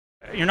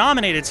you're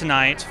nominated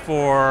tonight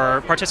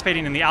for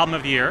participating in the Album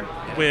of the Year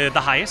with The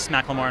Heist,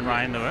 Macklemore and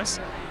Ryan Lewis.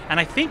 And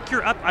I think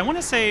you're up, I want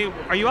to say,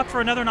 are you up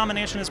for another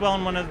nomination as well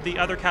in one of the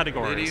other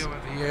categories? Video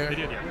of the Year.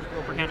 Video of the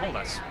Year. For Can't Hold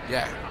Us.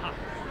 Yeah.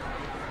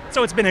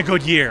 So it's been a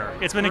good year.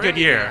 It's been a good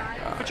year.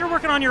 But you're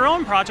working on your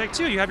own project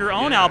too. You have your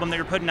own album that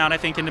you're putting out, I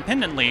think,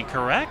 independently,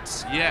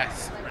 correct?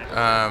 Yes.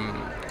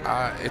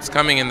 It's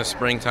coming in the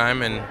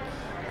springtime, and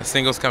the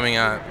single's coming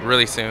out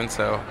really soon,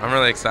 so I'm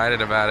really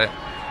excited about it.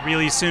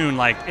 Really soon,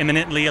 like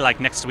imminently, like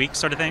next week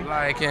sort of thing?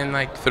 Like in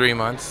like 3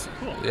 months.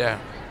 Cool. Yeah.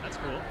 That's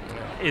cool.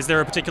 Is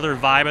there a particular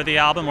vibe of the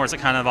album, or is it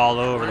kind of all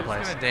over the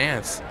place? I'm gonna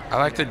dance. I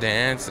like to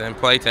dance and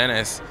play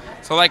tennis.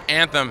 So like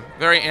anthem,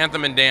 very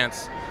anthem and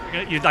dance.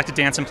 You'd like to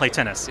dance and play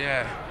tennis?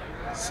 Yeah.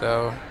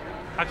 So.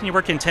 How can you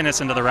work in tennis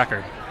into the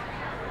record?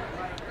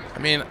 I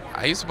mean,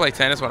 I used to play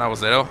tennis when I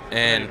was little,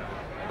 and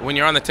when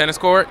you're on the tennis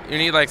court, you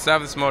need like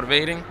stuff that's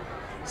motivating.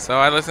 So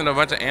I listened to a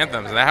bunch of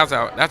anthems, and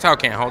that's how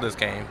Can't Hold This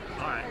came.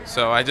 All right.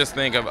 So I just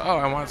think of, oh,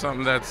 I want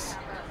something that's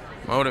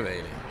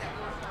motivating.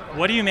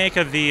 What do you make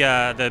of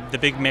the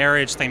big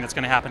marriage thing that's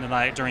going to happen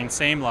tonight during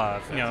Same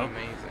Love? You know,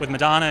 amazing. with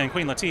Madonna and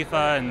Queen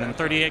Latifah and then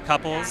 38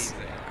 couples.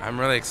 I'm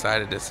really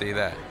excited to see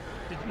that.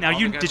 Now,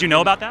 did you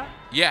know about that?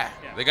 Yeah,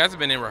 the guys have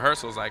been in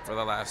rehearsals like for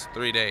the last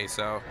 3 days,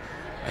 so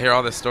I hear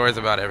all the stories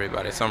about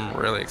everybody, so I'm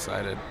really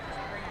excited.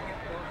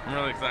 I'm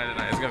really excited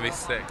tonight. It's gonna be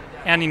sick.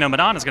 And you know,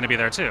 Madonna's going to be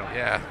there too.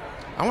 Yeah,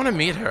 I want to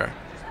meet her.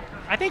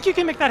 I think you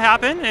can make that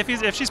happen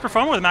if she's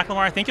performing with Macklemore.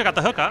 I think you got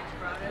the hookup.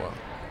 Well,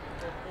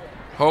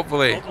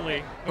 hopefully.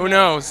 Hopefully. Who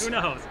knows? Who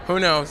knows? Who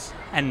knows?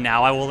 And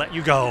now I will let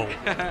you go.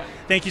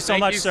 Thank you so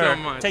much, sir. Thank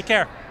you so much. Take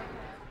care.